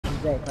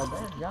Jay,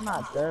 y'all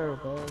not there,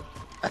 bro.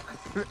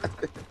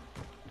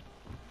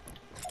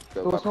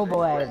 Go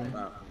snowball at him.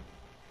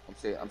 I'm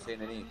saying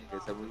that in.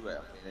 That's where you at.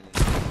 I'm saying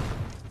that in.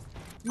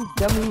 You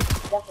dummy,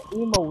 that's an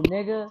emo,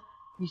 nigga.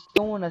 He's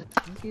throwing a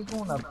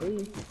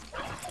face.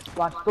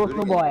 Watch, throw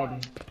snowball at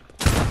him.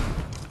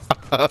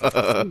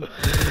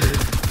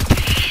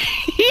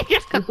 He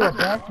threw a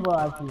basketball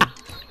at you.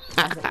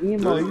 That's an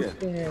emo, you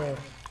scared.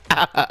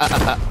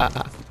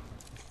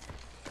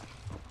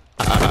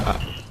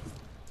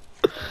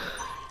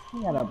 He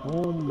got a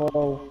boom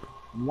ball,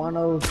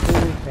 102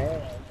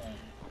 pass.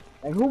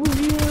 Like, who was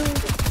you?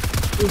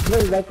 He's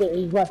really right there.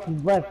 He's left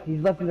in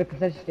the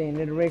concession stand,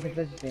 near the red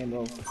concession stand,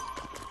 bro.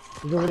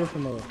 He's over there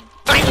somewhere.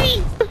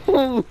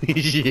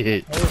 Holy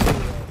shit.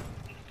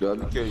 Yo, let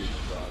me kill you.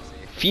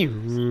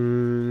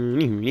 Phew.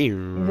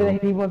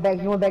 He went back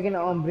in the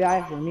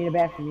bathroom, in the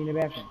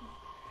bathroom.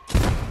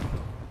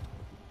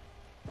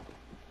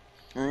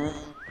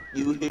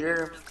 You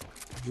hear?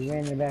 He ran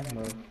in the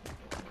bathroom, bro.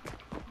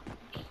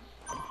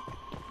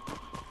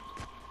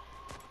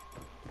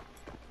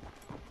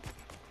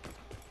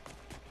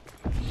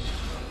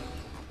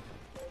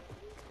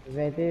 He's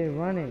right there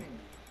running.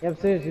 He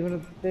upstairs, he went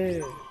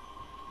upstairs.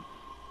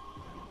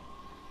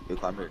 You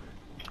come here.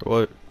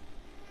 What?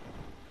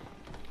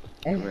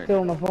 And he's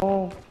still on the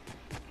phone.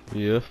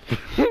 Yeah.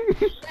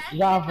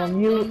 Y'all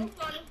from you.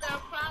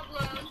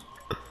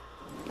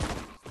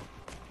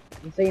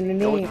 I'm saying the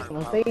name.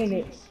 I'm saying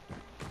it.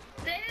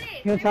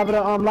 He on top of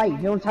the light.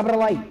 He on top of the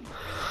light.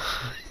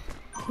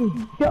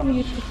 Tell me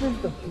you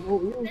supposed to throw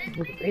it. You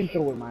supposed to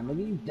throw it, man.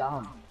 Nigga, you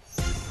dumb.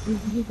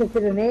 You can say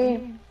the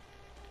name.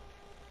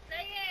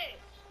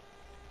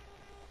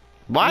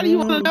 Why do you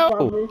want to know?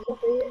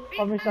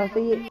 Kwame, should I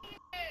say it?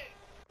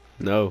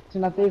 No.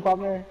 Should I say it,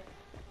 Kwame?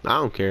 I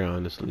don't care,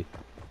 honestly.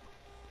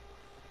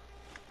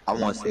 I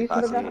want to say it.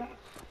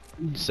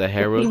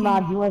 Sahara. You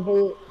want to say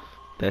it?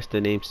 That's the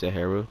name,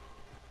 Sahara.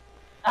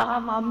 Ah,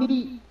 my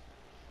meat.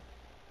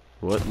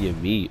 What? Your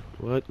meat?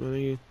 What? What are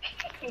you?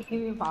 Give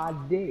me my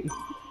dick.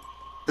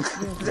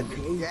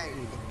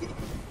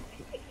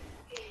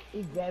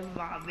 He grabbed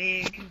my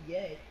man.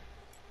 Yes.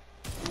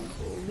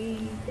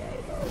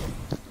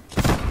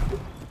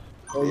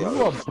 Oh, you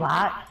a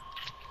bot?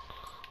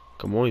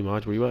 Come on,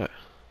 Maj, where you at?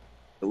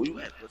 Where you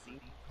at, pussy?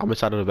 I'm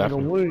inside of the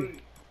bathroom.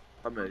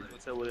 I'm ready. You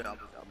tell where I'm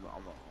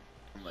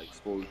like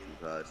exposed you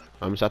guys.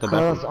 I'm inside the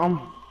bathroom. Cause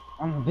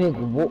I'm a big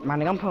wolf, my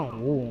nigga. I'm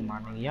playing wool, my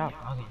nigga. Y'all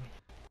fucking.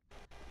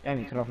 Y'all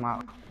need to cut off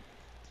my.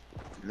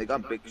 Nigga,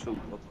 I'm big too.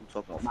 I'm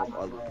talking about fuck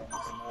other.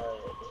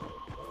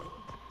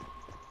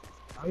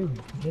 Are you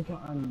nigga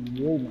on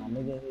wool, my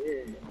nigga?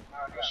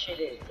 This shit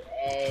is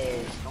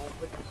ass. Don't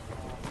put this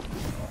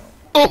on.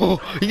 Oh,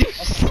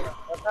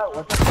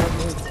 What's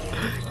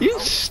up? you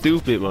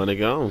stupid, my nigga.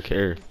 I don't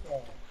care.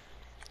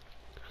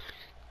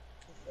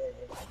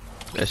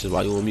 That's just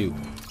why you on mute.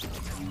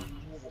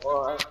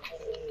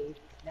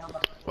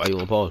 Why you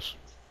on pause?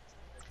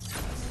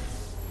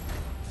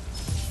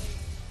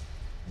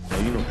 No,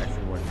 you know that's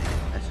one thing.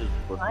 That's just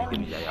supposed to give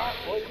me that.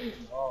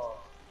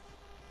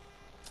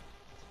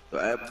 So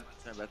everybody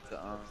turn back to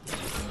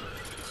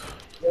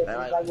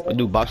We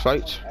do box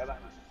fights?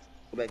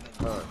 Go back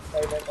to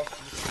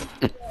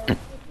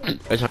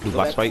Let's not do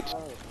box fights.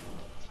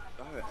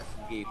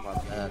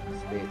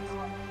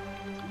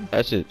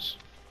 Essence.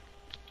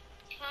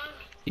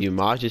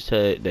 Maj just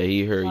said that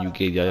he heard you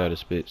gave Yaya the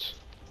spits.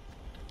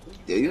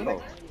 There you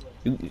go.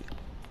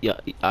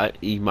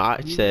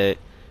 Maj said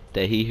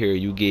that he heard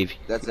you gave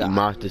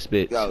Maj the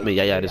spits. I mean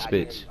Yaya the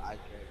spits.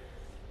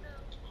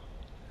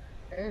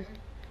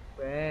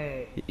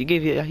 You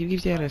gave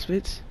Yaya the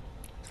spits?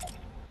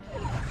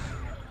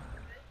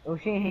 Oh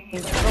shit.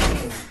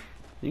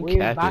 You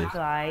capping.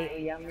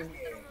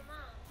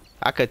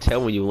 I could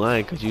tell when you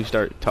lying cause you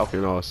start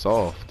talking all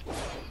soft.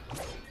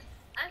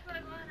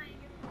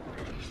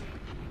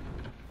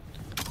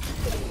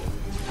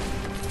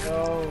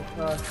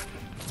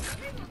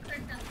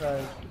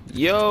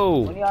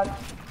 Yo!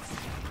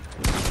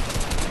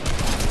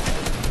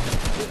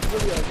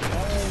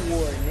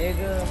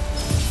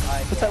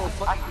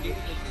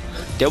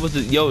 That was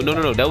a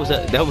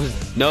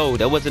no.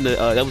 That wasn't a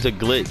that was a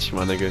glitch,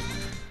 my nigga.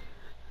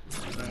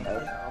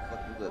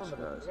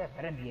 That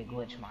better be a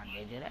glitch, my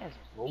nigga. That's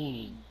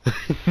rude.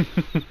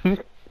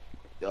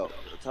 Yo,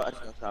 tell us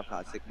to stop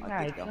how sick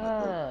my dick down my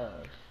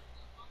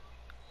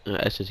throat.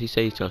 Essence, he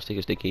said he's trying to stick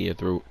a stick in your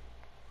throat.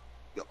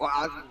 Yo,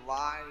 I was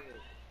lying.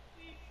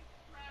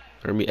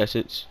 Heard me,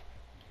 Essence?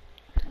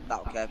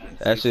 Stop capping.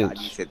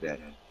 Essence. You said that.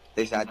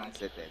 They said you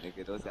said that,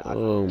 nigga. Those are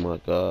Oh my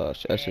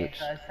gosh, Essence.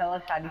 Tell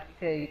us how you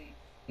say.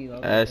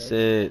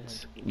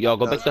 Essence. Y'all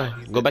go back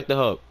to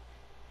hub.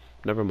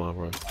 Never mind,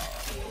 bro.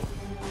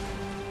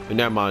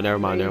 Never mind.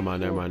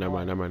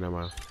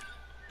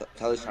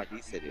 Tell us how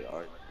you said it,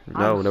 alright?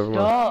 No, never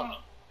mind.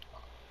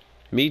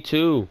 Me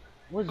too.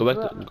 Go back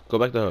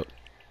to hub.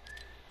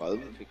 Oh, let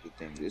me pick the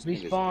thing.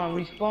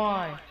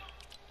 Respawn.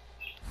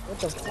 What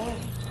the fuck?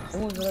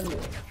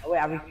 Oh wait,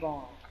 I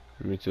respawn.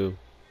 Me too.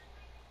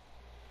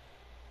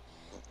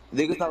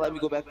 Niggas not let me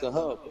go back to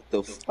hub. What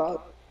the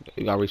fuck?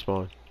 You gotta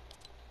respawn.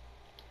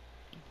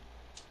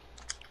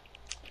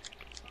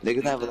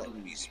 Niggas never let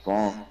me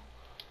respawn.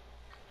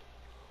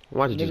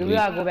 Why don't you Nigga, just we leave?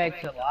 gotta go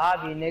back to the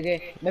lobby,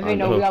 nigga. Matter I of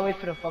no, we know. gotta wait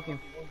for the fucking.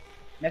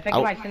 Matter of fact,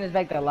 you might send us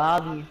back to the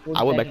lobby in 40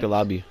 I went back to seconds.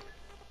 lobby.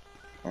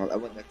 I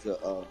went back to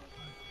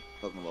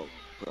talking about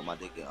putting my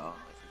dick in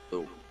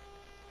throat.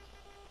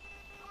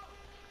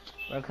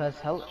 Because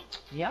hell,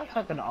 y'all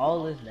talking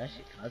all this that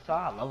shit. That's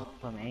why I love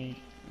him, man.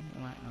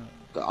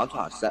 I'm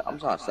trying to set. I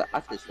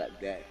just set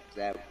that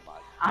with my.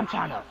 I'm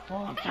trying to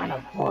fuck. I'm trying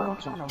to fuck. I'm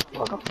trying to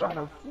fuck. I'm trying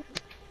to fuck.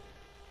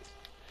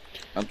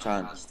 I'm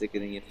trying to stick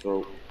it in your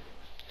throat.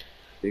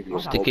 Stick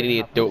it in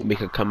your throat,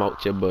 make it come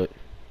out your butt.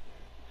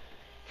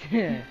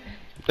 He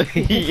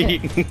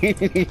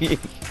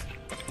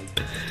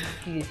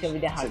just showed me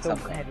that how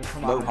dope I had to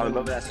come out.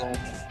 Remember that song?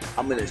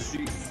 I'm in the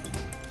streets,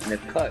 in the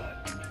cut.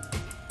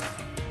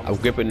 I was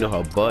gripping on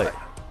her butt.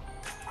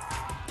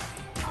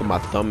 Put my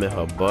thumb in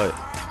her butt.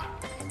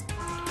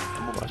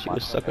 While she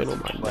was sucking on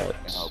my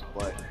nuts.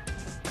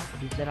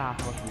 He said I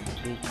fucking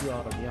bitch you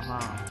out of your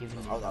mom. Giving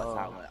me I was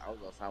outside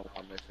with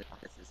my mission.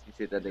 He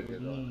said that nigga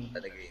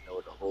didn't know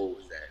what the hole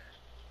was at.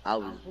 I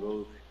was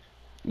rolling.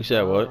 You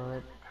said what?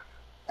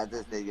 I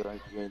just said you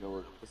ain't know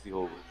what the pussy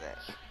hole was at.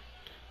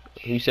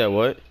 You said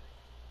what?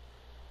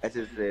 I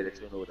just said that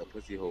you don't know what the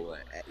pussy hole was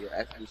at. Yo,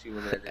 actually, she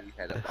remember that we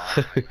had a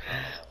bomb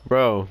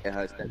Bro. in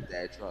her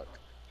stepdad truck.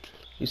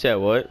 You said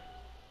what?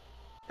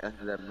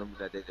 After that, remember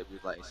that day that we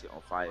was lighting shit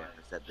on fire in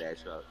her stepdad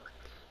truck.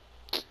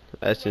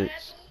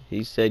 Essence.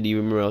 He said you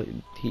remember.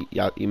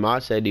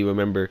 Imad said you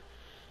remember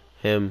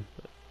him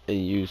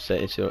and you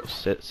setting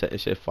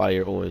shit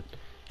fire on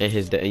and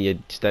your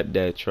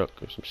stepdad truck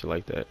or some shit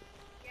like that.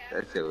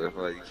 That shit was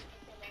funny.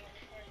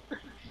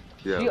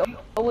 She Yeah.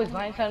 always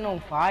lighting something on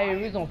fire.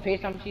 We was on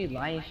FaceTime. She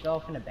lighting shit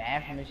off in the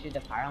bathroom and shit.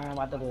 The fire alarm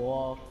about to go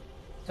off.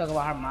 Talking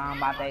about her mom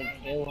about to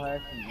kill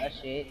her and that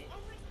shit.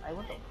 Like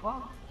what the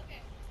fuck?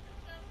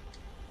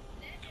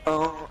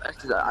 Oh,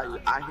 actually,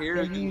 I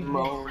hear you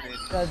moaning.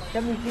 Cause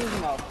 17 is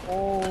my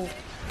whole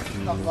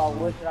talk about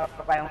what should I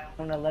write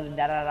on the letter,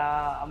 da da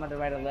da. I'm gonna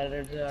write a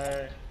letter to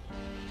her.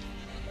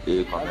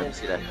 Yeah, come let me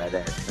see that fat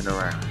ass spin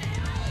around.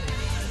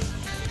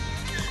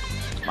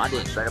 My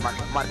dick's better. My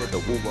dick's a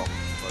woo ball.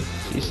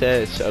 She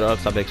said shut up,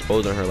 stop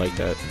exposing her like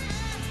that.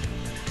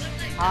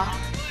 Huh?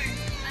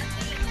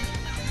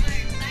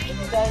 What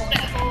you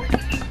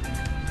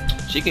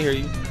say? She can hear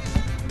you.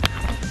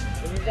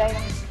 What you say?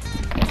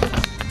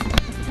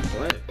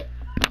 What?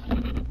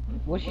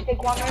 What she say,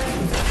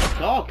 qua-money?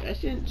 Talk,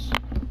 Essence.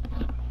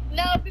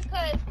 No,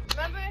 because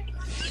remember,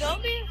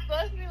 don't be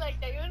supposed to be like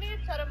that. You don't need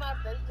to tell them my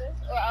business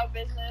or our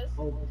business.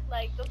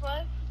 Like the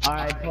fuck?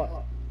 Alright,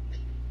 talk.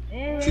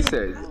 She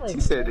said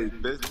it's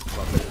business.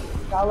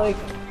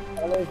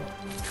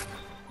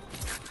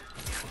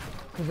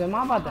 Cause am I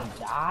about to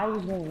die?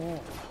 What's going on?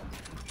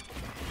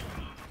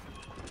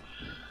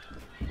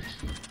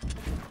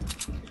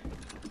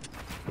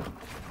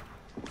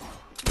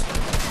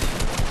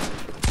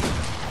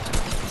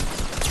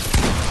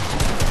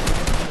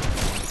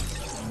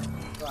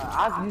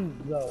 I do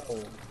go.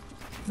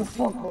 The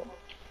fuck?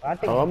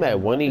 Oh, I'm at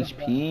 1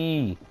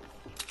 HP.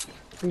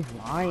 He's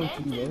lying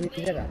to you.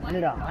 He's at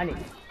 100.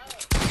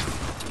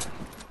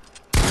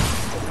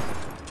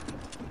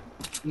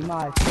 You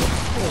might say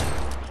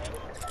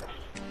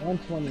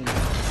 120.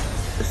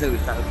 They said we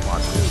started with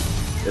one.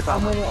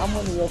 I'm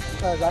winning real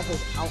because I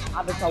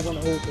bet I'll win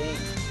the whole thing.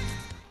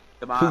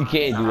 You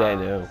can't do that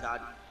now.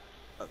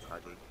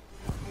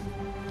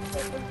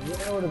 You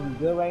know what would be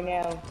good right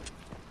now?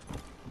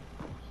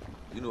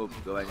 You know what we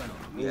go right now.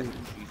 We have to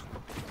choose.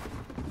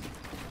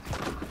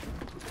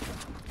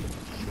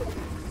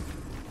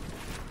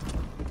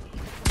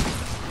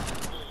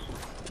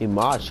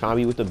 Imad trying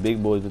me with the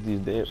big boys with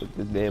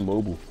this damn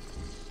mobile.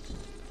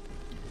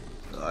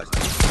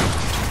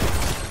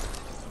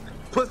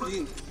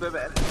 Pussy, baby.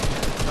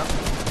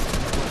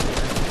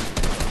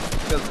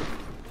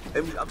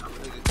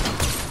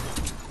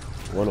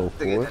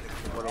 104.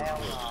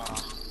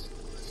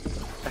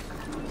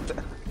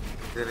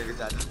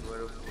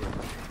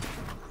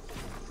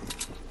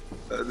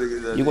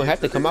 You gonna have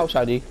to come out,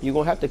 Shadi. You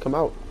gonna have to come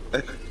out.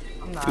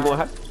 I'm not.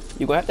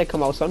 You gonna have to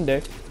come out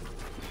someday.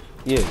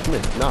 Yeah, come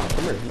here. Nah,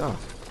 come here. Nah.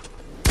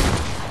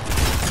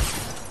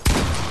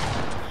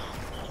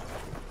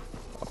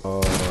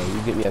 Oh,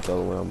 you get me at the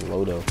when I'm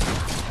low though.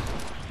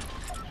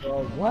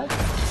 Bro, what?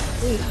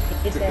 Please,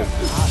 get that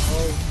shot,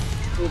 bro.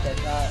 Get that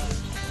shot.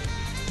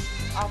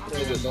 I'll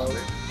play it, bro.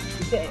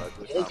 Get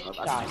that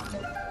shot.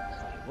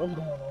 What's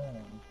going on?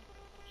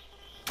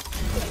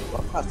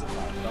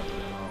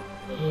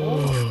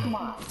 Oh, come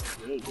on.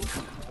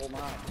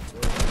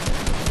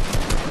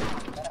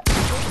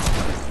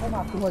 Come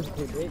on, too much,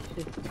 bitch.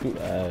 You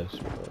ass,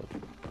 bro.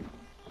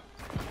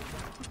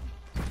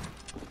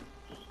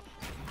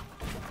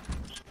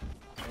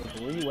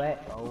 Where you at,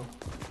 bro?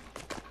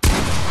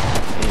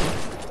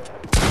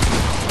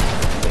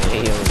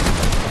 Damn.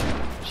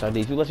 Shadi,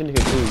 if you let your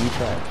nigga kill you, you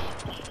trash.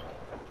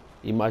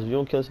 If you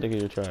don't kill this nigga,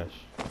 you're trash.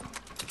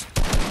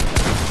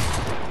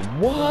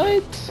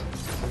 What?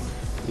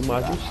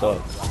 Imad, you suck.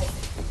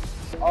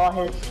 All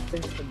his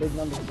the big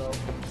numbers, bro.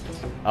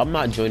 I'm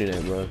not joining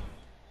that, bro.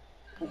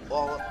 Who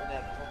all up in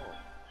that call?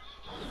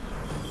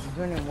 You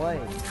joining what?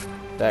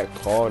 That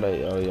call, that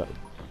yeah.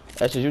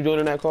 That's you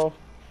joining that call?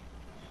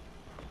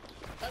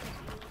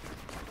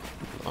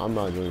 I'm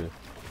not joining.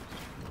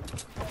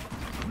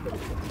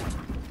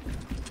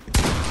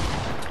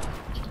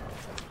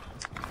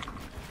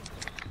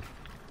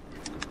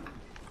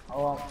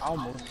 Oh, I'm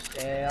almost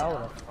there. I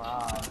would've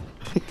cried.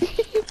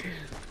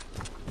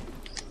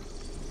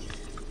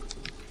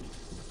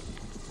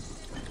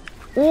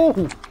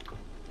 Ooh!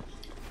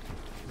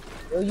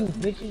 Yo, you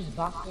bitches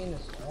box me in the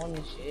spawn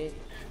and shit.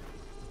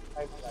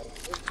 Like,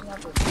 it's not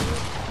the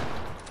shit.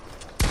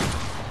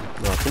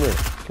 Nah, come here.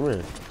 Come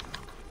here.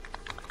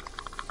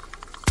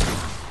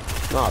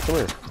 Nah, come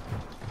here.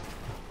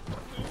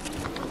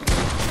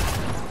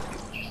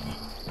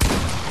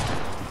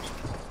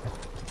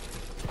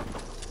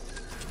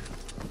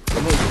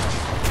 Come here.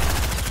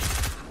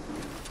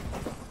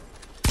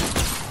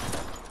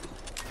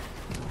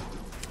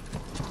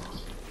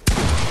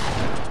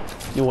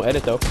 You won't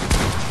edit though.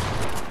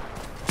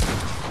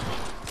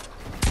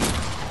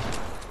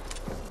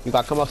 You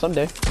gotta come out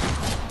someday.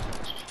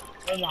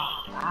 Oh my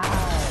god.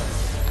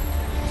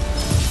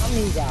 How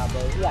many you got,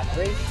 bro? You got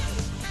 3?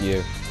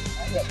 Yeah.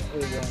 I got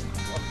 3, bro.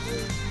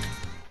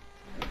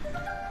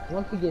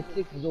 Once you get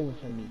 6, it's over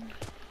for me.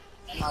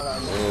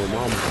 Alright, Oh,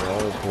 mom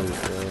always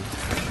hurt, man.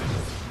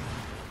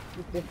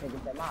 you different,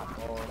 it's my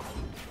fault.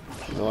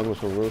 No, I'm going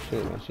some real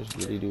shit. My shit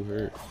really do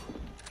hurt.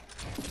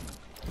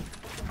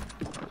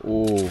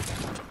 Ooh.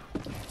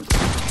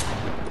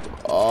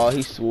 Oh,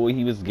 he swore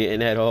he was getting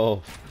that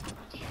off.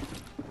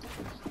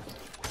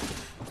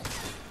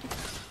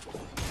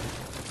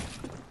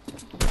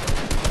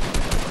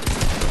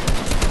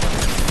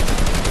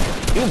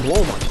 You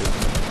blow my shit.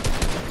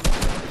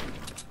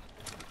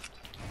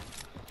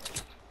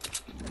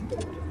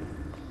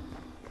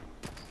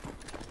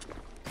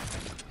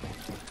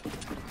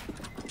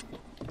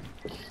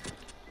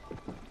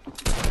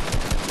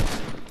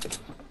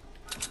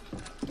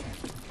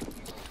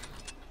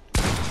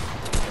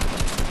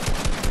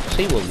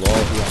 She will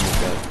love you on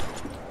this.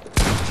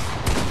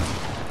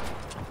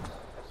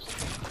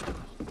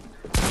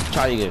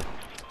 Try again.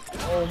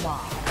 Oh my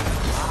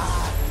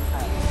god.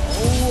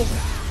 Oh.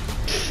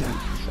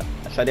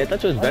 Shadi, I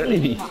thought you was better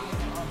than me.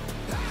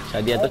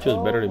 Shadi, I thought you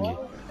was better than me.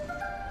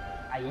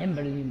 I am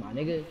better than you, my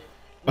nigga.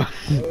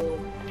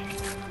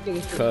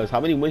 Cause how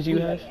many wins do you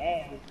have?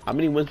 How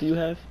many wins do you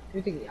have?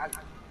 You think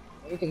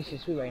it's shit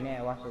sweet right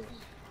now? Watch this.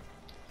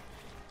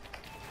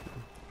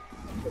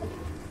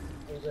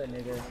 What's up,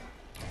 nigga?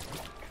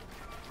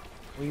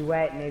 Where you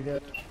at,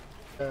 nigga?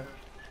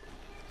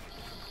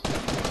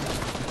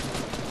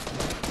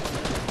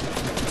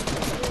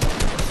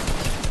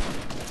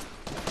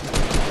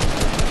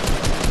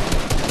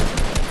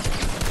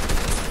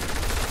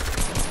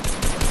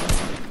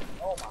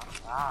 Oh my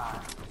god.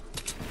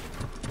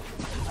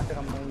 I think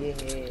I'm gonna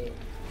get hit.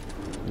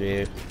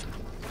 Yeah.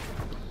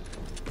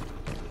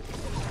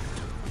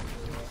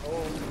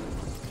 Oh.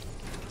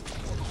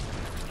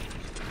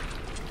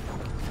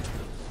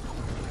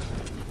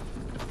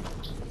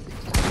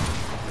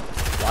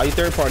 Why you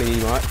third party,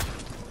 Emot?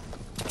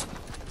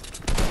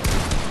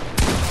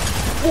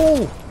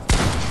 Ooh!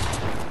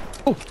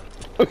 Oh!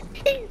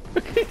 Okay.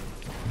 Okay.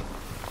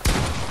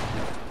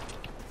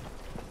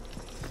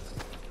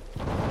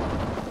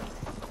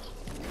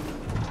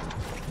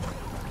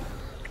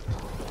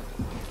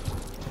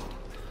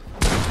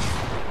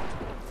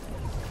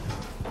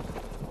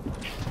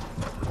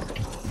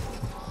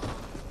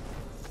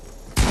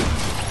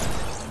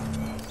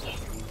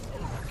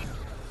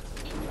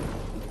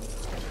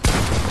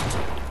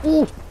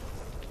 Ooh!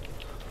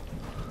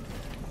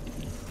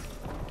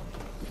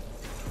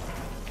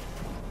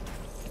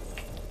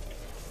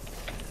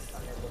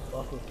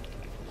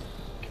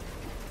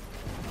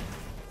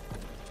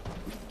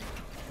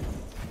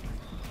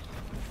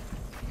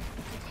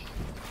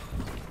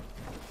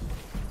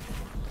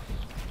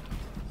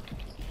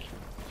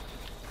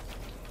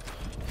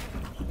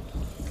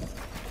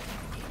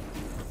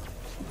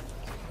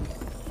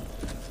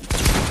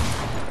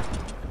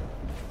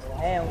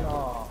 Hell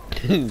no.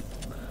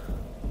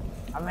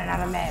 I ran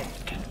out of meds.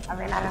 I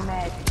ran out of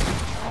meds.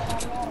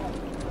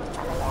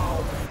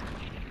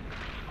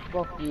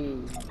 Fuck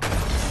you.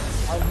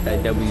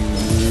 That W.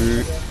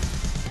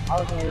 I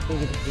was gonna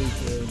think of the free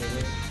kill,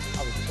 nigga.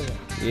 I was chilling.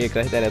 Yeah, cause I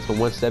hit that at for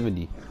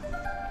 170.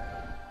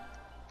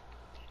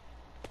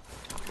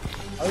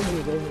 All you do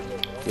is over there,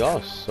 bro.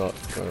 Y'all suck,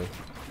 bro.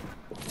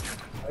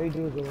 All you do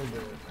is over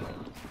there.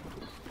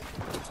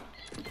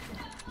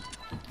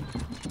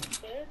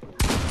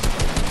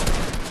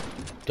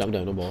 Jump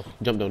down, no balls.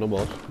 Jump down, no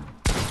balls.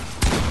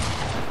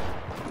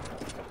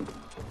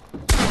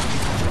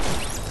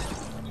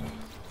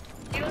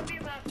 You would be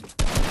my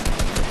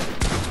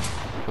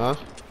Huh?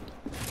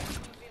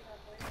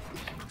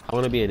 I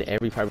wanna be in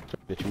every private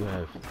that you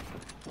have.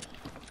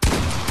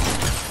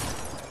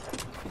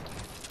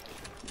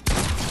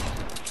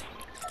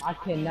 I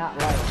cannot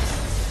like.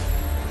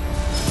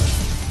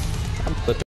 I'm flipping.